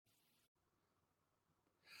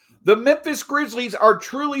The Memphis Grizzlies are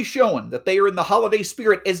truly showing that they are in the holiday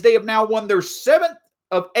spirit as they have now won their 7th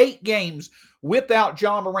of 8 games without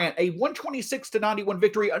Ja Morant. A 126-91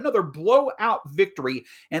 victory, another blowout victory.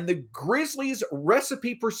 And the Grizzlies'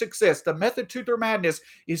 recipe for success, the method to their madness,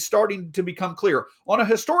 is starting to become clear. On a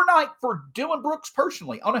historic night for Dillon Brooks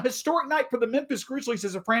personally, on a historic night for the Memphis Grizzlies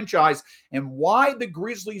as a franchise, and why the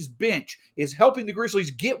Grizzlies bench is helping the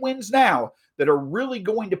Grizzlies get wins now that are really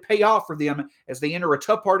going to pay off for them as they enter a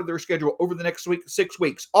tough part of their schedule over the next 6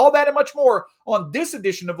 weeks. All that and much more on this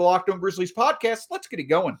edition of the Locked On Grizzlies podcast. Let's get it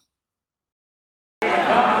going. You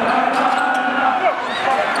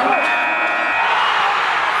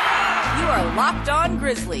are Locked On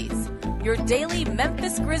Grizzlies, your daily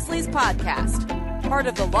Memphis Grizzlies podcast, part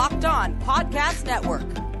of the Locked On Podcast Network,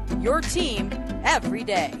 your team every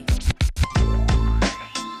day.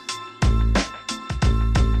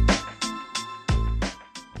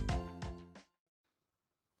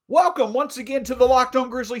 Welcome once again to the Locked On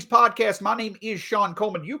Grizzlies podcast. My name is Shawn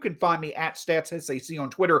Coleman. You can find me at StatsSAC on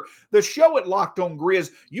Twitter. The show at Locked On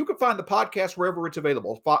Grizz. You can find the podcast wherever it's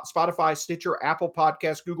available. Spotify, Stitcher, Apple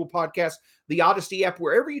Podcasts, Google Podcasts, the Odyssey app,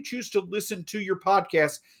 wherever you choose to listen to your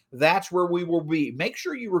podcast. That's where we will be. Make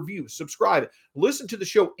sure you review, subscribe, listen to the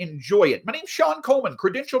show, enjoy it. My name's Shawn Coleman,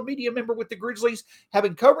 credentialed media member with the Grizzlies,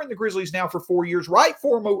 having covering the Grizzlies now for 4 years. Write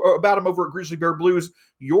for about them over at Grizzly Bear Blues,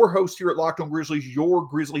 your host here at Locked On Grizzlies, your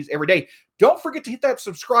Grizzlies every day. Don't forget to hit that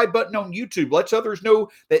subscribe button on YouTube. Lets others know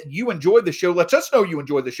that you enjoy the show. Lets us know you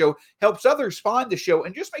enjoy the show. Helps others find the show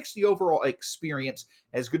and just makes the overall experience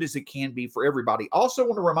as good as it can be for everybody. Also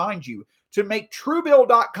want to remind you to make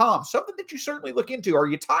Truebill.com something that you certainly look into. Are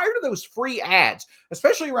you tired of those free ads,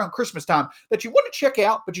 especially around Christmas time, that you want to check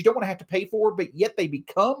out, but you don't want to have to pay for, but yet they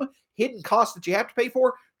become hidden costs that you have to pay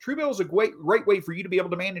for? Truebill is a great way for you to be able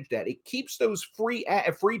to manage that. It keeps those free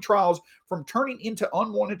trials from turning into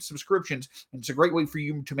unwanted subscriptions, and it's a great way for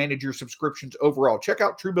you to manage your subscriptions overall. Check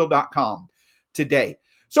out Truebill.com today.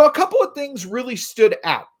 So a couple of things really stood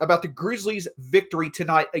out about the Grizzlies' victory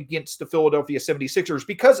tonight against the Philadelphia 76ers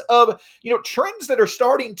because of, trends that are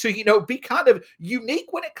starting to, be kind of unique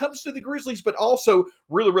when it comes to the Grizzlies, but also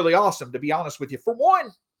really, really awesome, to be honest with you. For one,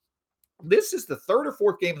 this is the third or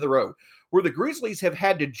fourth game in a row where the Grizzlies have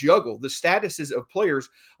had to juggle the statuses of players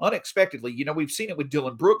unexpectedly. We've seen it with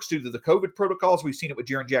Dillon Brooks due to the COVID protocols. We've seen it with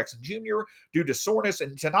Jaren Jackson Jr. due to soreness.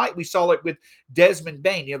 And tonight we saw it with Desmond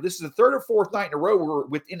Bane. This is the third or fourth night in a row where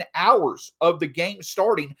within hours of the game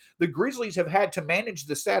starting, the Grizzlies have had to manage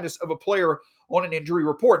the status of a player on an injury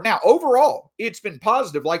report. Now, overall, it's been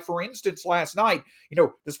positive. Like, for instance, last night,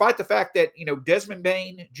 despite the fact that, Desmond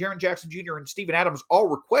Bane, Jaren Jackson Jr., and Steven Adams all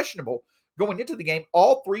were questionable going into the game,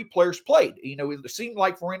 all three players played. It seemed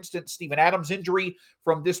like, for instance, Steven Adams' injury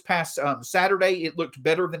from this past Saturday, it looked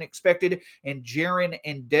better than expected, and Jaren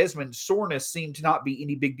and Desmond's soreness seemed to not be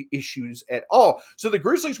any big issues at all. So the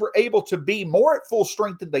Grizzlies were able to be more at full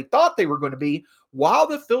strength than they thought they were going to be, while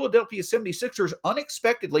the Philadelphia 76ers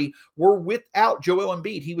unexpectedly were without Joel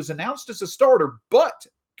Embiid. He was announced as a starter, but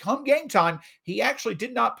come game time, he actually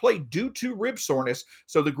did not play due to rib soreness.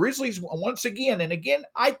 So the Grizzlies, once again, and again,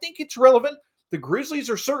 I think it's relevant, the Grizzlies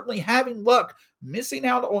are certainly having luck missing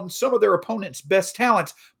out on some of their opponents' best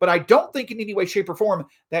talents, but I don't think in any way, shape, or form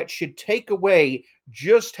that should take away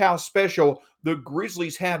just how special the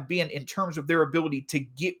Grizzlies have been in terms of their ability to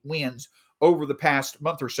get wins over the past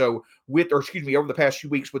month or so over the past few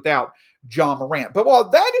weeks without Ja Morant. But while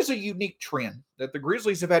that is a unique trend that the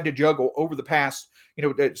Grizzlies have had to juggle over the past,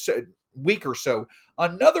 week or so,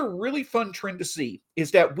 another really fun trend to see is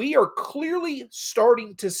that we are clearly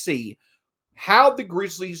starting to see how the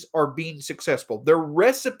Grizzlies are being successful, their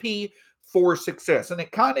recipe for success. And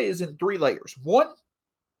it kind of is in three layers. One,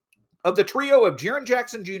 of the trio of Jaren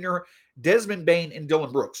Jackson Jr., Desmond Bane, and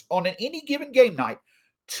Dillon Brooks. On any given game night,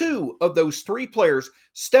 two of those three players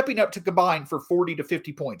stepping up to combine for 40 to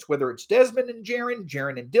 50 points, whether it's Desmond and Jaren,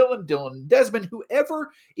 Jaren and Dillon, Dillon and Desmond,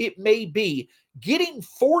 whoever it may be, getting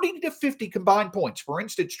 40 to 50 combined points. For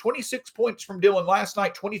instance, 26 points from Dillon last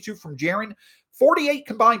night, 22 from Jaren, 48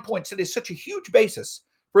 combined points. That is such a huge basis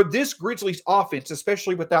for this Grizzlies offense,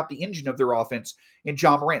 especially without the engine of their offense in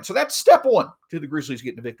Ja Morant. So that's step one to the Grizzlies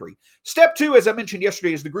getting a victory. Step two, as I mentioned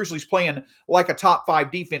yesterday, is the Grizzlies playing like a top five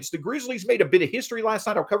defense. The Grizzlies made a bit of history last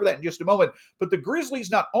night. I'll cover that in just a moment. But the Grizzlies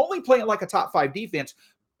not only playing like a top five defense,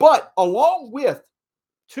 but along with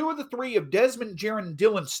two of the three of Desmond, Jaren, and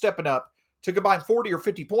Dillon stepping up to combine 40 or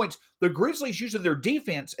 50 points, the Grizzlies using their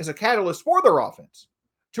defense as a catalyst for their offense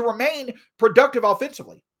to remain productive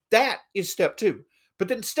offensively. That is step two. But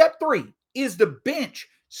then step three is the bench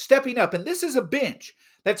stepping up. And this is a bench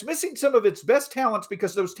that's missing some of its best talents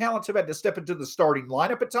because those talents have had to step into the starting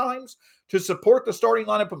lineup at times to support the starting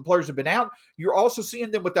lineup when players have been out. You're also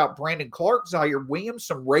seeing them without Brandon Clark, Zaire Williams,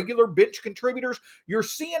 some regular bench contributors. You're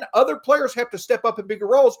seeing other players have to step up in bigger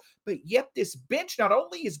roles, but yet this bench not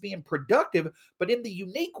only is being productive, but in the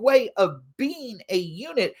unique way of being a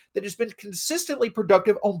unit that has been consistently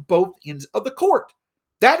productive on both ends of the court.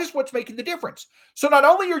 That is what's making the difference. So not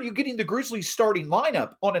only are you getting the Grizzlies starting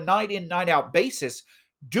lineup on a night in, night out basis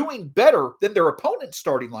doing better than their opponent's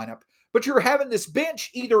starting lineup, but you're having this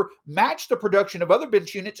bench either match the production of other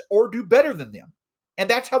bench units or do better than them. And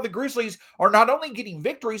that's how the Grizzlies are not only getting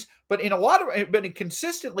victories, but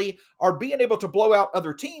consistently are being able to blow out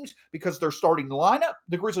other teams because their starting lineup,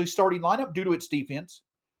 the Grizzlies starting lineup, due to its defense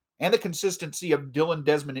and the consistency of Dillon,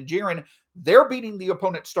 Desmond, and Jaren, they're beating the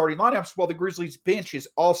opponent's starting lineups while the Grizzlies bench is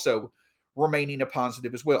also remaining a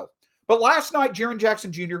positive as well. But last night, Jaren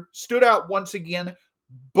Jackson Jr. stood out once again,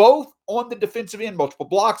 both on the defensive end, multiple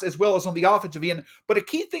blocks, as well as on the offensive end. But a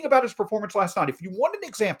key thing about his performance last night, if you want an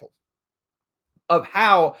example of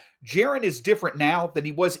how Jaren is different now than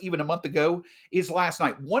he was even a month ago, is last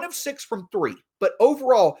night. 1 of 6 from 3, but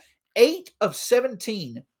overall 8 of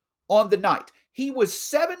 17 on the night. He was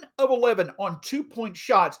 7 of 11 on 2-point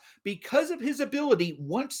shots because of his ability,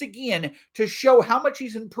 once again, to show how much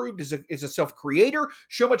he's improved as a self-creator,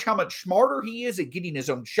 show how much smarter he is at getting his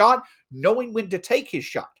own shot, knowing when to take his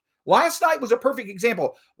shot. Last night was a perfect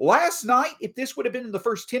example. Last night, if this would have been in the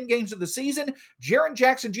first 10 games of the season, Jaren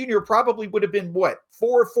Jackson Jr. probably would have been,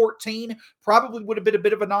 4 of 14, probably would have been a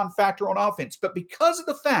bit of a non-factor on offense. But because of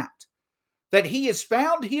the fact that he has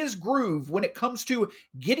found his groove when it comes to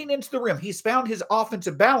getting into the rim, he's found his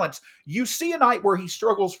offensive balance, you see a night where he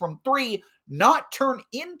struggles from 3 not turn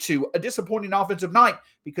into a disappointing offensive night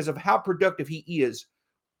because of how productive he is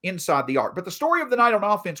inside the arc. But the story of the night on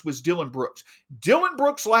offense was Dillon Brooks. Dillon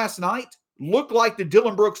Brooks last night looked like the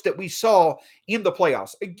Dillon Brooks that we saw in the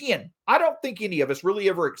playoffs. Again, I don't think any of us really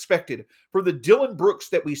ever expected for the Dillon Brooks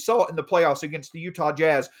that we saw in the playoffs against the Utah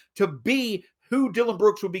Jazz to be who Dillon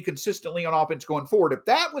Brooks would be consistently on offense going forward. If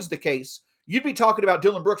that was the case, you'd be talking about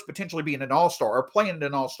Dillon Brooks potentially being an all-star or playing at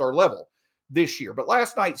an all-star level this year. But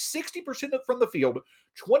last night, 60% from the field,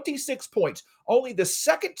 26 points. Only the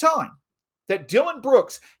second time that Dillon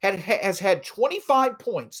Brooks has had 25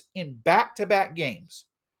 points in back-to-back games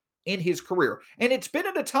in his career. And it's been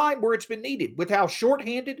at a time where it's been needed. With how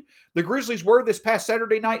shorthanded the Grizzlies were this past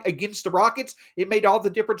Saturday night against the Rockets, it made all the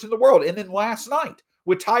difference in the world. And then last night,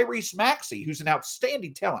 with Tyrese Maxey, who's an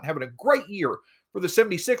outstanding talent, having a great year for the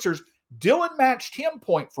 76ers, Dillon matched him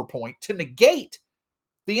point for point to negate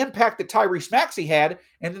the impact that Tyrese Maxey had,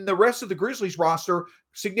 and then the rest of the Grizzlies roster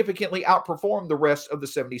significantly outperformed the rest of the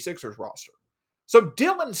 76ers roster. So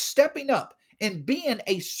Dillon stepping up and being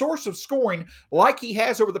a source of scoring like he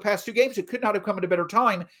has over the past 2 games, it could not have come at a better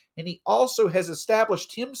time, and he also has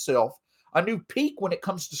established himself a new peak when it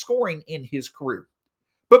comes to scoring in his career.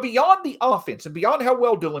 But beyond the offense and beyond how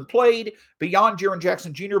well Dillon played, beyond Jaren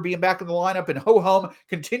Jackson Jr. being back in the lineup and ho-hum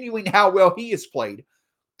continuing how well he has played,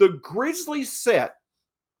 the Grizzlies set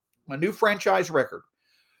a new franchise record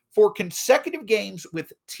for consecutive games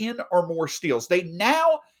with 10 or more steals. They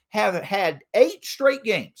now have had 8 straight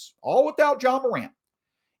games, all without Ja Morant,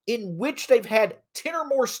 in which they've had 10 or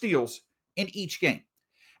more steals in each game.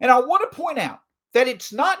 And I want to point out that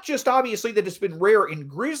it's not just obviously that it's been rare in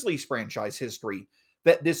Grizzlies franchise history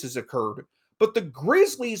that this has occurred, but the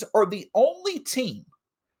Grizzlies are the only team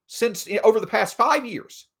since over the past 5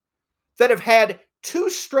 years that have had 2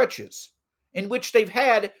 stretches in which they've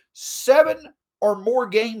had 7 or more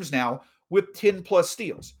games now with 10 plus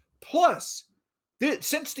steals. Plus,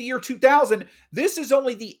 since the year 2000, this is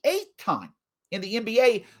only the 8th time in the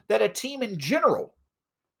NBA that a team in general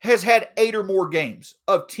has had 8 or more games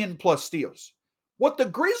of 10 plus steals. What the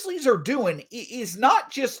Grizzlies are doing is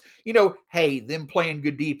not just, hey, them playing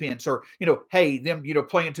good defense or, hey, them,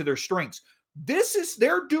 playing to their strengths.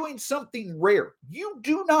 They're doing something rare. You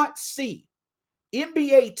do not see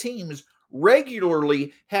NBA teams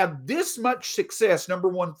regularly have this much success, number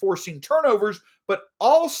one, forcing turnovers, but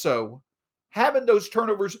also having those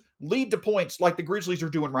turnovers lead to points like the Grizzlies are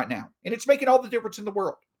doing right now. And it's making all the difference in the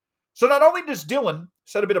world. So not only does Dillon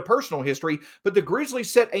set a bit of personal history, but the Grizzlies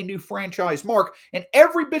set a new franchise mark, and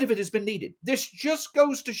every bit of it has been needed. This just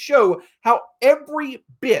goes to show how every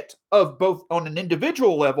bit of both on an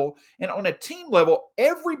individual level and on a team level,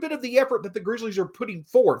 every bit of the effort that the Grizzlies are putting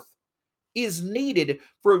forth is needed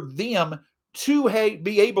for them to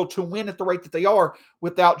be able to win at the rate that they are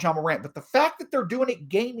without Ja Morant. But the fact that they're doing it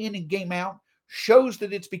game in and game out shows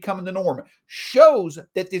that it's becoming the norm, shows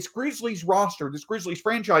that this Grizzlies roster, this Grizzlies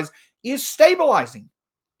franchise is stabilizing.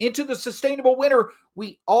 into the sustainable winner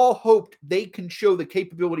we all hoped they can show the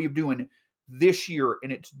capability of doing this year,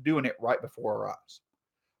 and it's doing it right before our eyes.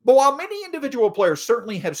 But while many individual players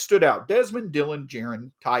certainly have stood out, Desmond, Dillon, Jaron,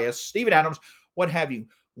 Tyus, Steven Adams, what have you,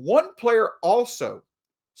 one player also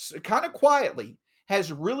kind of quietly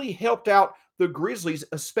has really helped out the Grizzlies,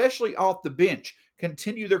 especially off the bench,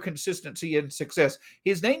 continue their consistency and success.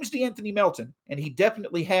 His name's DeAnthony Melton, and he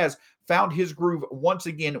definitely has found his groove once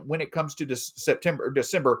again when it comes to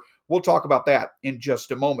December. We'll talk about that in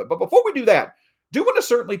just a moment. But before we do that, do want to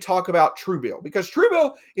certainly talk about Truebill, because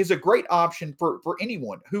Truebill is a great option for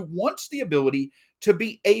anyone who wants the ability to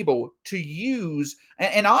be able to use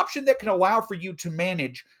an option that can allow for you to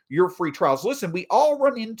manage your free trials. Listen, we all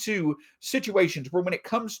run into situations where when it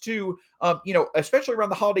comes to, especially around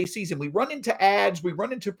the holiday season, we run into ads, we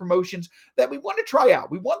run into promotions that we want to try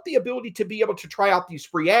out. We want the ability to be able to try out these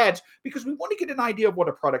free ads because we want to get an idea of what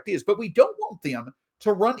a product is, but we don't want them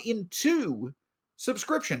to run into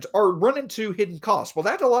subscriptions or run into hidden costs. Well,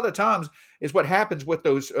 that a lot of times is what happens with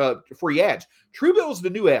those free ads. Truebill is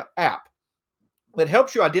the new app that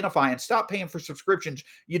helps you identify and stop paying for subscriptions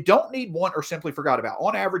you don't need, want, or simply forgot about.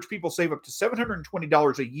 On average, people save up to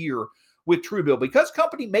 $720 a year with Truebill. Because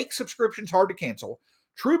company makes subscriptions hard to cancel,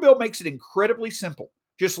 Truebill makes it incredibly simple.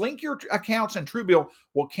 Just link your accounts and Truebill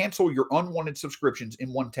will cancel your unwanted subscriptions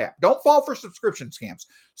in one tap. Don't fall for subscription scams.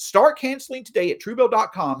 Start canceling today at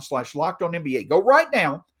Truebill.com/LockedOnNBA. Go right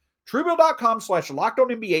now,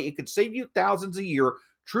 Truebill.com/LockedOnNBA. It could save you thousands a year.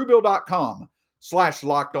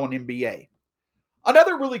 Truebill.com/LockedOnNBA.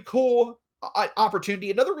 Another really cool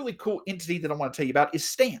opportunity, another really cool entity that I want to tell you about is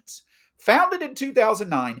Stance. Founded in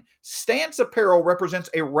 2009, Stance Apparel represents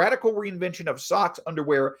a radical reinvention of socks,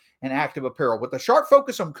 underwear, and active apparel. With a sharp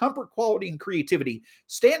focus on comfort, quality, and creativity,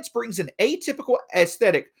 Stance brings an atypical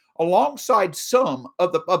aesthetic alongside some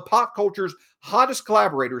of pop culture's hottest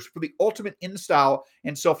collaborators for the ultimate in style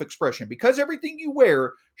and self-expression. Because everything you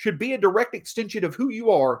wear should be a direct extension of who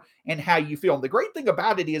you are and how you feel. And the great thing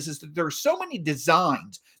about it is that there's so many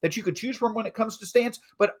designs that you could choose from when it comes to Stance,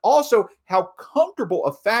 but also how comfortable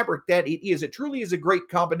a fabric that it is. It truly is a great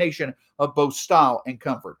combination of both style and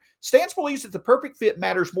comfort. Stance believes that the perfect fit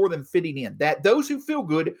matters more than fitting in, that those who feel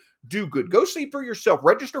good do good. Go see for yourself.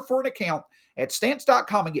 Register for an account at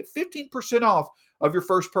stance.com and get 15% off of your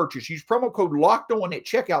first purchase. Use promo code LOCKEDON at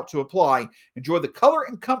checkout to apply. Enjoy the color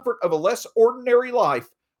and comfort of a less ordinary life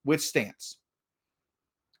with Stance.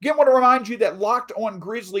 Again, I want to remind you that Locked On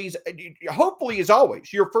Grizzlies, hopefully, is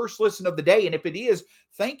always your first listen of the day. And if it is,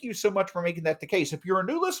 thank you so much for making that the case. If you're a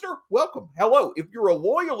new listener, welcome. Hello. If you're a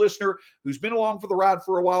loyal listener who's been along for the ride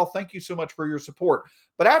for a while, thank you so much for your support.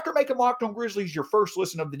 But after making Locked On Grizzlies your first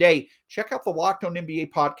listen of the day, check out the Locked On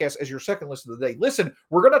NBA podcast as your second listen of the day. Listen,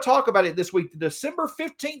 we're going to talk about it this week. The December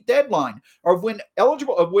 15th deadline of when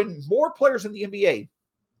more players in the NBA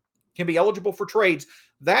can be eligible for trades.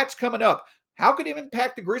 That's coming up. How could it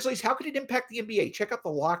impact the Grizzlies? How could it impact the NBA? Check out the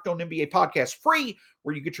Locked On NBA podcast, free,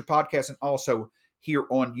 where you get your podcast, and also here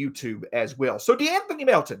on YouTube as well. So DeAnthony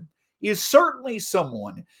Melton is certainly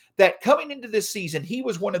someone that coming into this season, he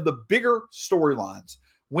was one of the bigger storylines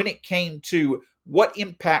when it came to what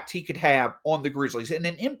impact he could have on the Grizzlies, and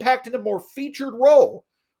an impact in a more featured role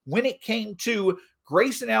when it came to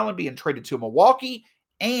Grayson Allen being traded to Milwaukee,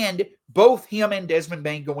 and both him and Desmond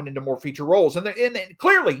Bane going into more featured roles. And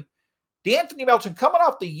clearly, DeAnthony Melton, coming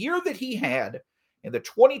off the year that he had in the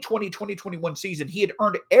 2020-2021 season, he had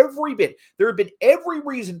earned every bit. There had been every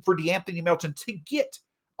reason for DeAnthony Melton to get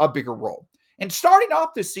a bigger role. And starting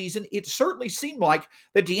off this season, it certainly seemed like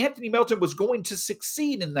that DeAnthony Melton was going to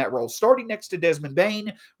succeed in that role. Starting next to Desmond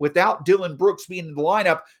Bane, without Dillon Brooks being in the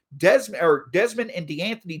lineup, Desmond and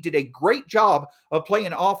DeAnthony did a great job of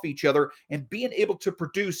playing off each other and being able to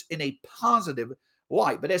produce in a positive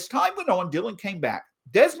light. But as time went on, Dillon came back.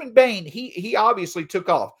 Desmond Bane, he obviously took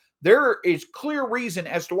off. There is clear reason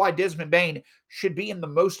as to why Desmond Bane should be in the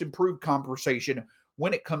most improved conversation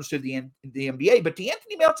when it comes to the NBA. But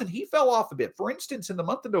DeAnthony Melton, he fell off a bit. For instance, in the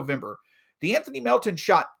month of November, DeAnthony Melton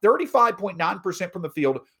shot 35.9% from the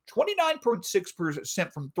field,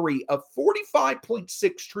 29.6% from three, a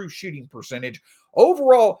 45.6 true shooting percentage.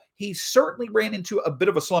 Overall, he certainly ran into a bit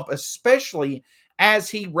of a slump, especially as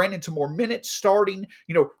he ran into more minutes starting,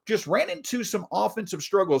 just ran into some offensive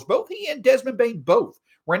struggles. Both he and Desmond Bane both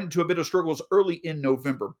ran into a bit of struggles early in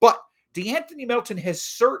November. But DeAnthony Melton has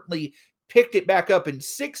certainly picked it back up in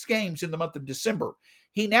 6 games in the month of December.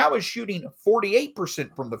 He now is shooting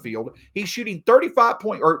 48% from the field. He's shooting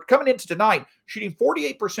coming into tonight, shooting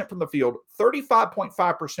 48% from the field,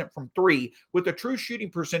 35.5% from three, with a true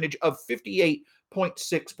shooting percentage of 58.4%.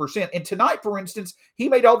 0.6%. And tonight, for instance, he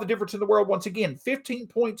made all the difference in the world once again. 15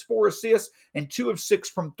 points, 4 assists, and 2 of 6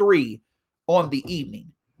 from 3 on the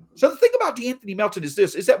evening. So the thing about DeAnthony Melton is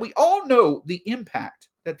this, is that we all know the impact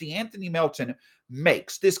that DeAnthony Melton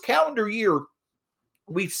makes. This calendar year,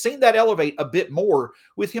 we've seen that elevate a bit more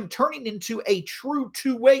with him turning into a true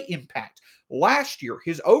two-way impact. Last year,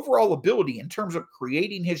 his overall ability in terms of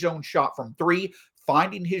creating his own shot from 3,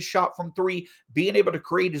 finding his shot from 3, being able to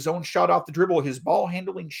create his own shot off the dribble, his ball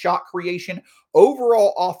handling, shot creation,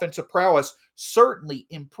 overall offensive prowess certainly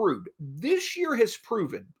improved. This year has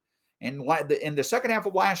proven, and in the second half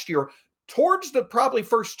of last year, towards the probably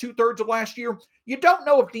first 2/3 of last year, you don't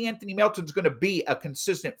know if DeAnthony Melton's going to be a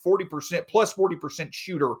consistent 40% plus 40%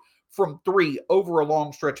 shooter from 3 over a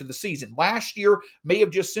long stretch of the season. Last year may have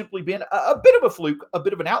just simply been a bit of a fluke, a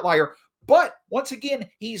bit of an outlier, but once again,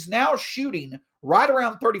 he's now shooting right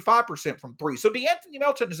around 35% from 3. So DeAnthony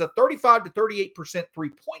Melton is a 35 to 38%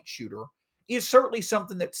 three-point shooter, is certainly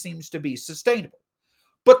something that seems to be sustainable.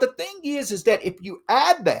 But the thing is that if you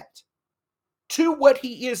add that to what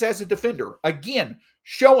he is as a defender, again,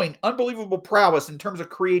 showing unbelievable prowess in terms of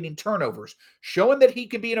creating turnovers, showing that he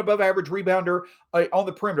can be an above-average rebounder on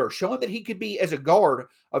the perimeter, showing that he could be, as a guard,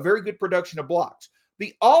 a very good production of blocks.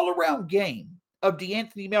 The all-around game of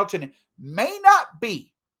DeAnthony Melton may not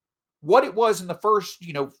be what it was in the first,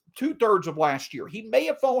 2/3 of last year. He may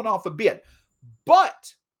have fallen off a bit,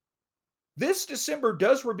 but this December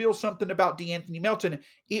does reveal something about DeAnthony Melton.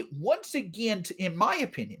 It once again, in my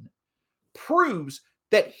opinion, proves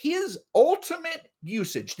that his ultimate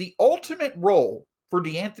usage, the ultimate role for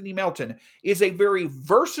DeAnthony Melton, is a very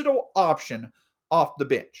versatile option off the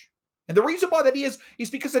bench. And the reason why that is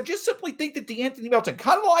because I just simply think that DeAnthony Melton,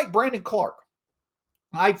 kind of like Brandon Clark,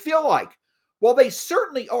 I feel like while they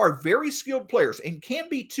certainly are very skilled players and can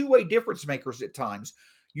be two-way difference makers at times,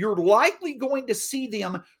 you're likely going to see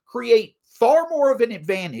them create far more of an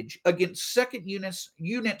advantage against second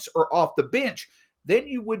units or off the bench than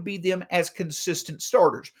you would be them as consistent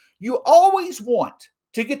starters. You always want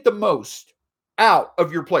to get the most out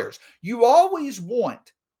of your players. You always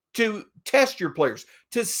want to test your players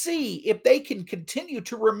to see if they can continue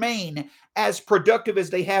to remain as productive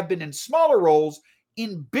as they have been in smaller roles,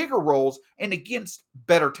 in bigger roles, and against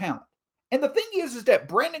better talent. And the thing is that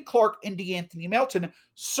Brandon Clark and DeAnthony Melton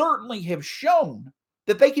certainly have shown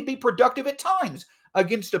that they can be productive at times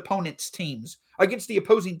against opponents' teams, against the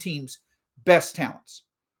opposing team's best talents.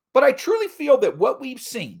 But I truly feel that what we've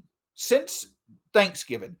seen since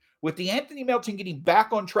Thanksgiving, with DeAnthony Melton getting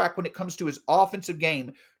back on track when it comes to his offensive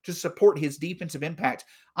game to support his defensive impact,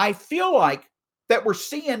 I feel like that we're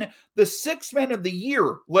seeing the sixth man of the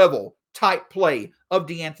year level type play of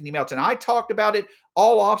DeAnthony Melton. I talked about it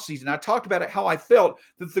all offseason. I talked about it how I felt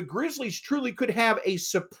that the Grizzlies truly could have a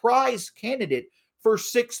surprise candidate for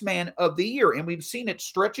sixth man of the year. And we've seen it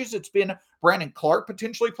stretches. It's been Brandon Clark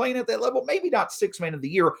potentially playing at that level, maybe not sixth man of the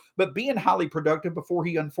year, but being highly productive before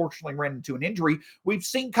he unfortunately ran into an injury. We've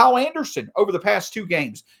seen Kyle Anderson over the past 2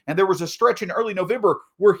 games, and there was a stretch in early November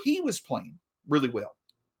where he was playing really well.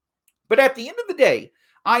 But at the end of the day,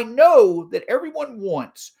 I know that everyone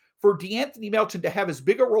wants for DeAnthony Melton to have as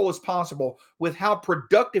big a role as possible with how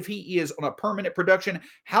productive he is on a permanent production,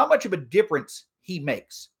 how much of a difference he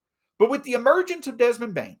makes. But with the emergence of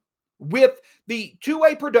Desmond Bane, with the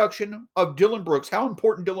two-way production of Dillon Brooks, how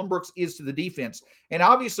important Dillon Brooks is to the defense, and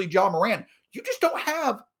obviously John Morant, you just don't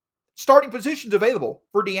have starting positions available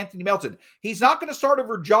for DeAnthony Melton. He's not going to start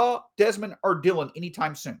over Ja, Desmond, or Dillon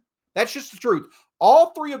anytime soon. That's just the truth.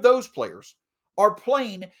 All 3 of those players are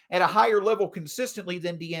playing at a higher level consistently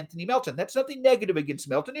than DeAnthony Melton. That's nothing negative against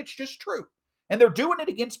Melton. It's just true. And they're doing it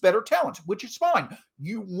against better talents, which is fine.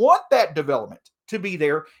 You want that development to be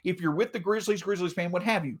there if you're with the Grizzlies fan, what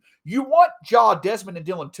have you. You want Ja, Desmond, and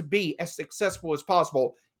Dillon to be as successful as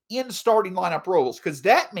possible in starting lineup roles, because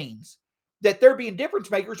that means that they're being difference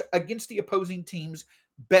makers against the opposing team's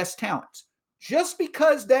best talents. Just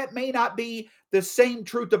because that may not be the same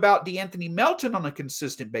truth about DeAnthony Melton on a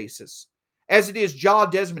consistent basis as it is Ja,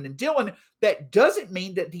 Desmond, and Dillon, that doesn't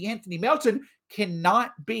mean that DeAnthony Melton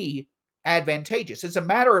cannot be advantageous. As a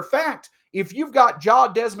matter of fact, if you've got Ja,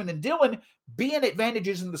 Desmond, and Dillon being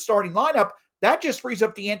advantages in the starting lineup, that just frees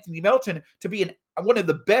up DeAnthony Melton to be one of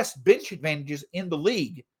the best bench advantages in the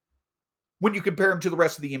league when you compare him to the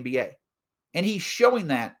rest of the NBA. And he's showing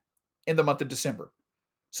that in the month of December.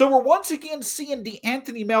 So we're once again seeing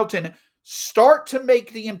DeAnthony Melton start to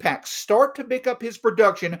make the impact, start to pick up his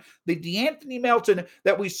production, the DeAnthony Melton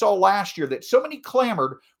that we saw last year, that so many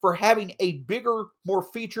clamored for having a bigger, more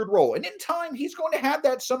featured role. And in time, he's going to have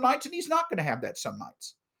that some nights, and he's not going to have that some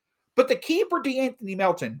nights. But the key for DeAnthony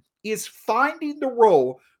Melton is finding the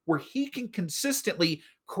role where he can consistently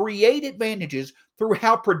create advantages through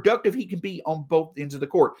how productive he can be on both ends of the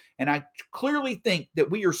court. And I clearly think that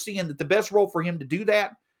we are seeing that the best role for him to do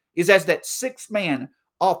that is as that sixth man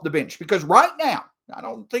off the bench. Because right now, I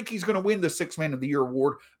don't think he's going to win the Sixth Man of the Year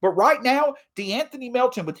award, but right now, DeAnthony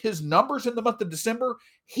Melton, with his numbers in the month of December,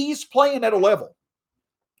 he's playing at a level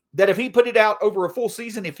that if he put it out over a full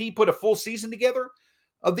season, if he put a full season together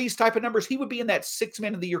of these type of numbers, he would be in that Sixth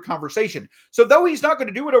Man of the Year conversation. So though he's not going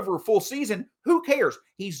to do it over a full season, who cares?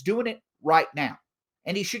 He's doing it right now.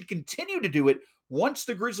 And he should continue to do it once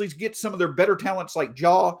the Grizzlies get some of their better talents like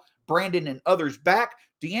Jaw, Brandon, and others back.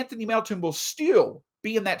 DeAnthony Melton will still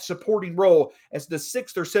be in that supporting role as the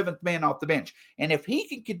sixth or seventh man off the bench. And if he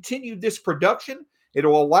can continue this production, it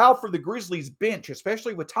will allow for the Grizzlies bench,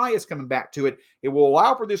 especially with Tyus coming back to it, it will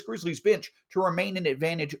allow for this Grizzlies bench to remain an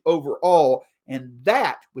advantage overall. And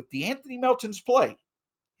that, with DeAnthony Melton's play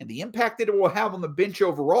and the impact that it will have on the bench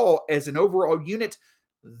overall as an overall unit,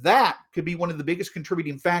 that could be one of the biggest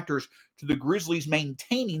contributing factors to the Grizzlies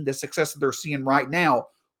maintaining the success that they're seeing right now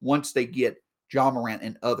once they get Ja Morant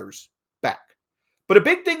and others back. But a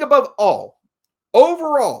big thing above all,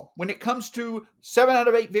 overall, when it comes to 7 out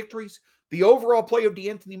of 8 victories, the overall play of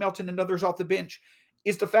DeAnthony Melton and others off the bench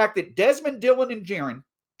is the fact that Desmond, Dillon, and Jaren,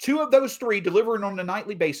 2 of those 3 delivering on a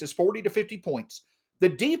nightly basis, 40 to 50 points. The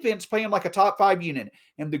defense playing like a top 5 unit,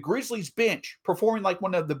 and the Grizzlies bench performing like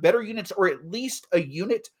one of the better units, or at least a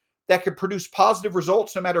unit that could produce positive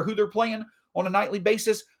results no matter who they're playing on a nightly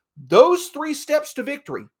basis. Those 3 steps to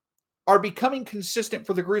victory are becoming consistent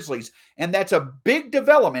for the Grizzlies. And that's a big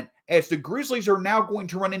development as the Grizzlies are now going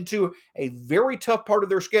to run into a very tough part of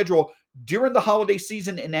their schedule during the holiday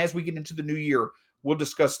season. And as we get into the new year, we'll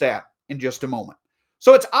discuss that in just a moment.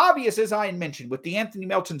 So it's obvious, as I had mentioned, with DeAnthony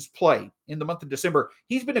Melton's play in the month of December,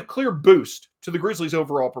 he's been a clear boost to the Grizzlies'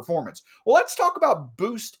 overall performance. Well, let's talk about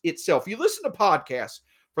Boost itself. You listen to podcasts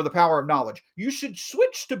for the power of knowledge. You should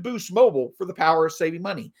switch to Boost Mobile for the power of saving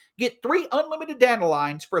money. Get 3 unlimited data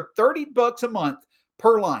lines for $30 a month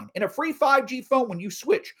per line and a free 5G phone when you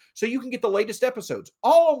switch, so you can get the latest episodes,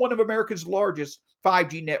 all on one of America's largest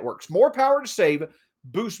 5G networks. More power to save.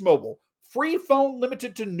 Boost Mobile. Free phone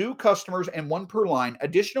limited to new customers and 1 per line.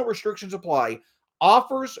 Additional restrictions apply.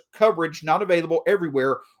 Offers coverage not available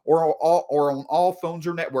everywhere or on all phones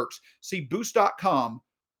or networks. See boostmobile.com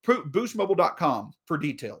for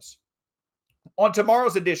details. On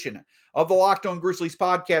tomorrow's edition of the Locked On Grizzlies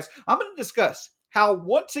podcast, I'm going to discuss how,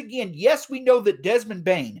 once again, yes, we know that Desmond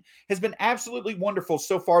Bane has been absolutely wonderful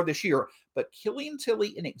so far this year, but Killian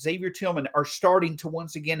Tilly and Xavier Tillman are starting to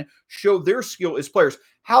once again show their skill as players.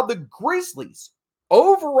 How the Grizzlies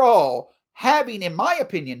overall having, in my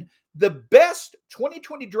opinion, the best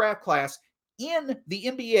 2020 draft class in the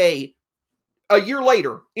NBA a year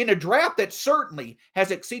later, in a draft that certainly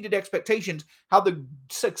has exceeded expectations. How the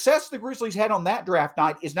success the Grizzlies had on that draft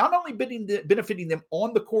night is not only benefiting them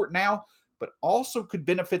on the court now, but also could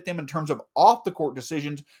benefit them in terms of off-the-court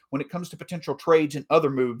decisions when it comes to potential trades and other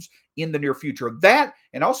moves in the near future. That,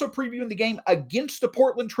 and also previewing the game against the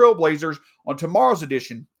Portland Trail Blazers on tomorrow's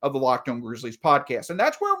edition of the Locked On Grizzlies podcast. And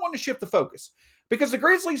that's where I want to shift the focus, because the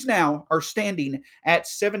Grizzlies now are standing at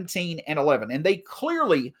 17-11, and they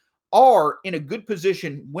clearly are in a good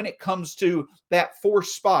position when it comes to that 4th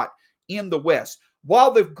spot in the West. While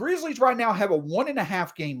the Grizzlies right now have a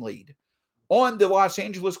 1.5 game lead on the Los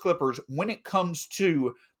Angeles Clippers when it comes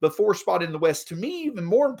to the 4th spot in the West, to me, even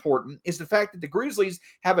more important is the fact that the Grizzlies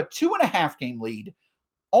have a 2.5 game lead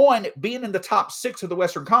on being in the top 6 of the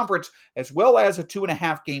Western Conference, as well as a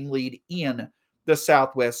 2.5 game lead in the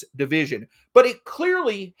Southwest Division. But it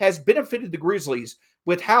clearly has benefited the Grizzlies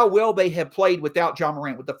with how well they have played without Ja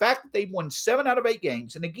Morant, with the fact that they've won 7 out of 8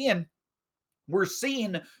 games. And again, we're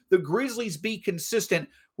seeing the Grizzlies be consistent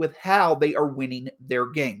with how they are winning their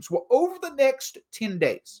games. Well, over the next 10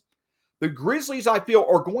 days, the Grizzlies, I feel,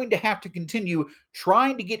 are going to have to continue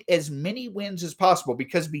trying to get as many wins as possible,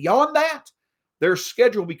 because beyond that, their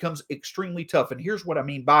schedule becomes extremely tough. And here's what I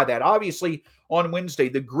mean by that. Obviously, on Wednesday,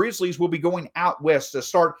 the Grizzlies will be going out west to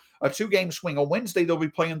start a 2-game swing. On Wednesday, they'll be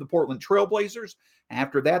playing the Portland Trail Blazers.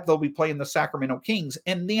 After that, they'll be playing the Sacramento Kings.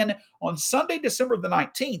 And then on Sunday, December the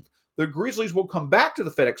 19th, the Grizzlies will come back to the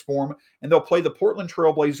FedEx Forum, and they'll play the Portland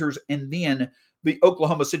Trail Blazers and then the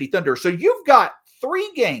Oklahoma City Thunder. So you've got 3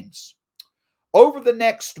 games over the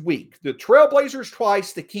next week. The Trail Blazers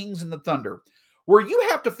twice, the Kings and the Thunder, where you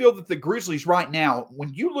have to feel that the Grizzlies right now,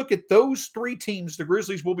 when you look at those 3 teams, the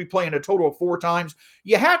Grizzlies will be playing a total of 4 times.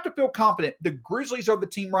 You have to feel confident the Grizzlies are the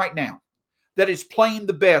team right now that is playing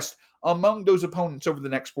the best among those opponents over the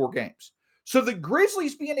next 4 games. So the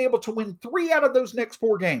Grizzlies being able to win 3 out of those next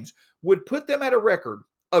 4 games would put them at a record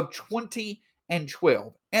of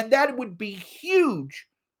 20-12. And that would be huge,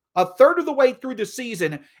 a third of the way through the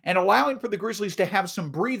season, and allowing for the Grizzlies to have some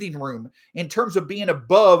breathing room in terms of being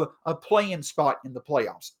above a play-in spot in the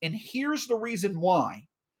playoffs. And here's the reason why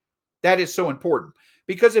that is so important.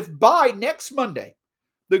 Because if by next Monday,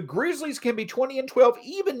 the Grizzlies can be 20-12,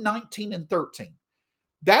 even 19-13,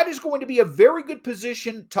 that is going to be a very good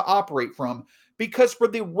position to operate from, because for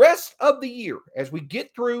the rest of the year, as we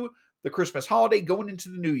get through the Christmas holiday going into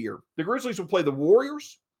the new year, the Grizzlies will play the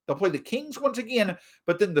Warriors, they'll play the Kings once again,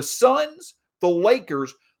 but then the Suns, the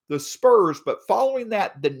Lakers, the Spurs, but following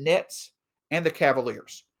that, the Nets and the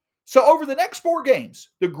Cavaliers. So over the next 4 games,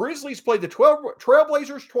 the Grizzlies play the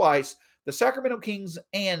Trailblazers twice, the Sacramento Kings,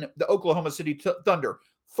 and the Oklahoma City Thunder.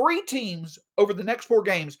 3 teams over the next 4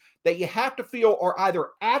 games that you have to feel are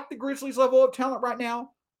either at the Grizzlies' level of talent right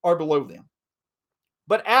now or below them.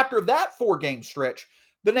 But after that 4-game stretch,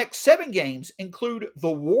 the next 7 games include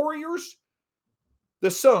the Warriors,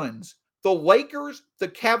 the Suns, the Lakers, the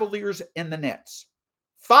Cavaliers, and the Nets.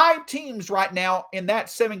 5 teams right now in that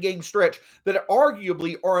 7-game stretch that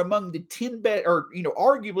arguably are among the 10 best, or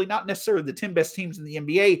arguably not necessarily the 10 best teams in the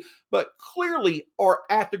NBA, but clearly are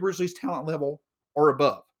at the Grizzlies' talent level or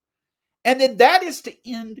above. And then that is to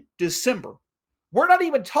end December. We're not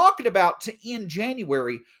even talking about to end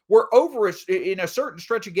January. We're over in a certain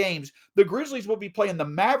stretch of games. The Grizzlies will be playing the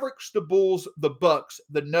Mavericks, the Bulls, the Bucks,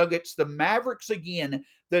 the Nuggets, the Mavericks again,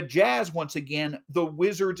 the Jazz once again, the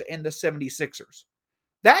Wizards, and the 76ers.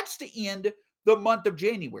 That's to end the month of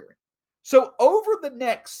January. So over the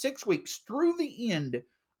next 6 weeks through the end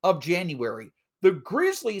of January, the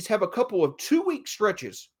Grizzlies have a couple of 2-week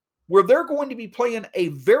stretches where they're going to be playing a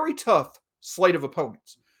very tough slate of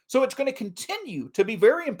opponents. So it's going to continue to be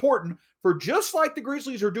very important for, just like the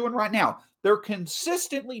Grizzlies are doing right now, they're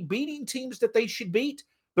consistently beating teams that they should beat.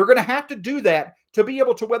 They're going to have to do that to be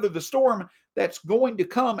able to weather the storm that's going to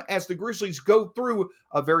come as the Grizzlies go through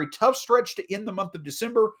a very tough stretch to end the month of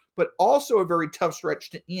December, but also a very tough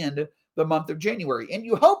stretch to end the month of January. And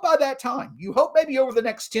you hope by that time, you hope maybe over the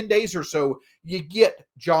next 10 days or so, you get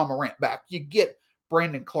Ja Morant back, you get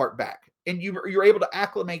Brandon Clark back, and you're able to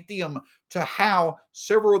acclimate them to how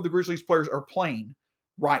several of the Grizzlies players are playing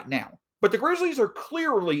right now. But the Grizzlies are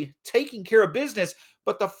clearly taking care of business,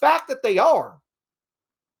 but the fact that they are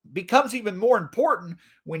becomes even more important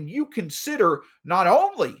when you consider not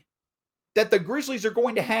only that the Grizzlies are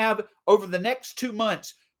going to have over the next 2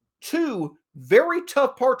 months 2 very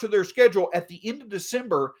tough parts of their schedule at the end of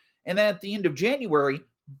December and then at the end of January,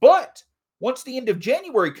 but once the end of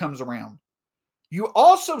January comes around, you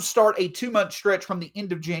also start a 2-month stretch from the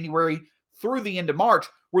end of January through the end of March,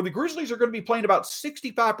 where the Grizzlies are going to be playing about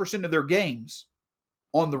 65% of their games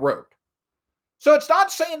on the road. So it's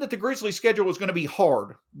not saying that the Grizzlies' schedule is going to be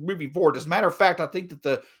hard moving forward. As a matter of fact, I think that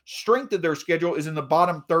the strength of their schedule is in the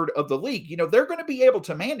bottom third of the league. They're going to be able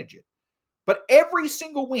to manage it. But every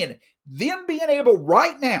single win, them being able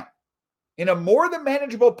right now, in a more than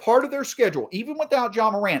manageable part of their schedule, even without Ja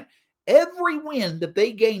Morant, every win that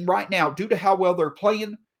they gain right now due to how well they're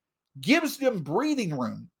playing gives them breathing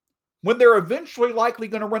room when they're eventually likely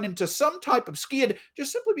going to run into some type of skid,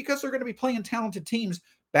 just simply because they're going to be playing talented teams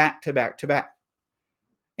back to back to back.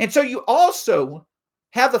 And so you also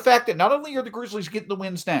have the fact that not only are the Grizzlies getting the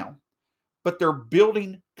wins now, but they're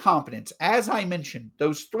building confidence. As I mentioned,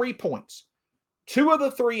 those 3 points, 2 of the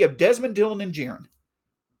 3 of Desmond, Dillon, and Jaren,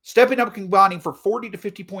 stepping up and combining for 40 to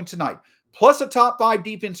 50 points a night, plus a top 5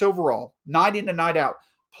 defense overall, night in and night out,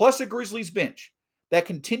 plus a Grizzlies bench that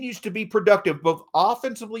continues to be productive both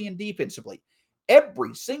offensively and defensively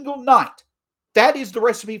every single night. That is the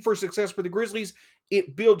recipe for success for the Grizzlies.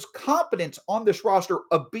 It builds confidence on this roster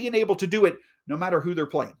of being able to do it no matter who they're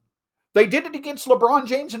playing. They did it against LeBron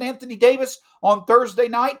James and Anthony Davis on Thursday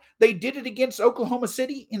night. They did it against Oklahoma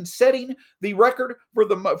City in setting the record for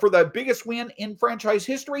the biggest win in franchise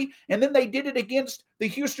history. And then they did it against the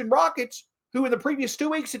Houston Rockets, who in the previous 2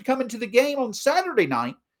 weeks had come into the game on Saturday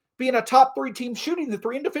night, being a top 3 team shooting the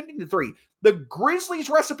 3 and defending the 3. The Grizzlies'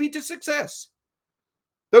 recipe to success,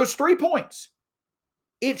 those 3 points,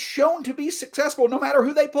 it's shown to be successful no matter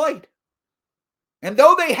who they played. And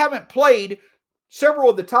though they haven't played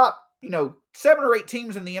several of the top 7 or 8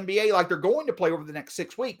 teams in the NBA like they're going to play over the next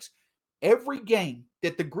 6 weeks, every game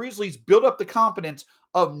that the Grizzlies build up the confidence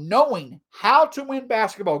of knowing how to win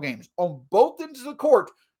basketball games on both ends of the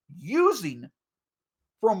court, using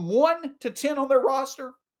from 1 to 10 on their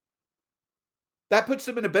roster, that puts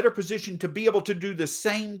them in a better position to be able to do the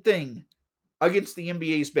same thing against the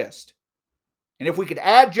NBA's best. And if we could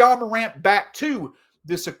add Ja Morant back to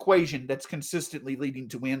this equation that's consistently leading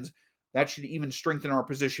to wins. That should even strengthen our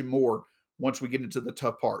position more once we get into the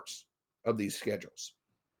tough parts of these schedules.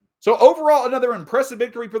 So overall, another impressive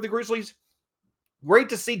victory for the Grizzlies. Great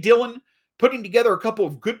to see Dillon putting together a couple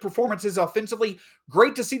of good performances offensively.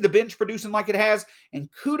 Great to see the bench producing like it has. And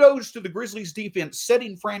kudos to the Grizzlies defense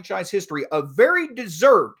setting franchise history. A very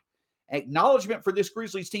deserved acknowledgement for this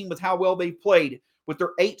Grizzlies team with how well they've played with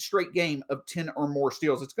their 8th straight game of 10 or more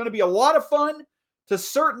steals. It's going to be a lot of fun to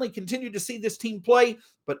certainly continue to see this team play.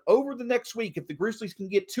 But over the next week, if the Grizzlies can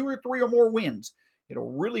get 2 or 3 or more wins,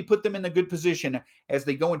 it'll really put them in a good position as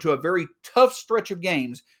they go into a very tough stretch of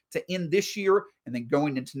games to end this year and then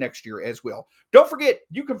going into next year as well. Don't forget,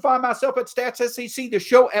 you can find myself at Stats SEC, the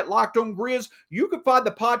show at Locked On Grizz. You can find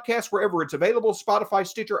the podcast wherever it's available: Spotify,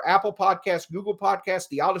 Stitcher, Apple Podcasts, Google Podcasts,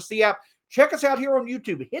 the Odyssey app. Check us out here on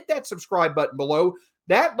YouTube. Hit that subscribe button below.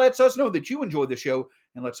 That lets us know that you enjoy the show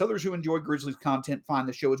and lets others who enjoy Grizzlies content find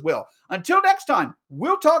the show as well. Until next time,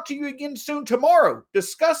 we'll talk to you again soon tomorrow,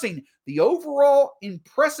 discussing the overall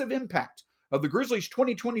impressive impact of the Grizzlies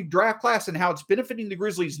 2020 draft class and how it's benefiting the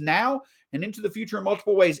Grizzlies now and into the future in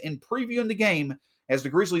multiple ways, and previewing the game as the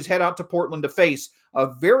Grizzlies head out to Portland to face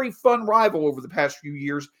a very fun rival over the past few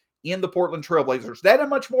years in the Portland Trailblazers. That and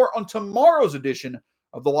much more on tomorrow's edition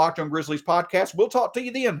of the Locked On Grizzlies podcast. We'll talk to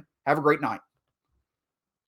you then. Have a great night.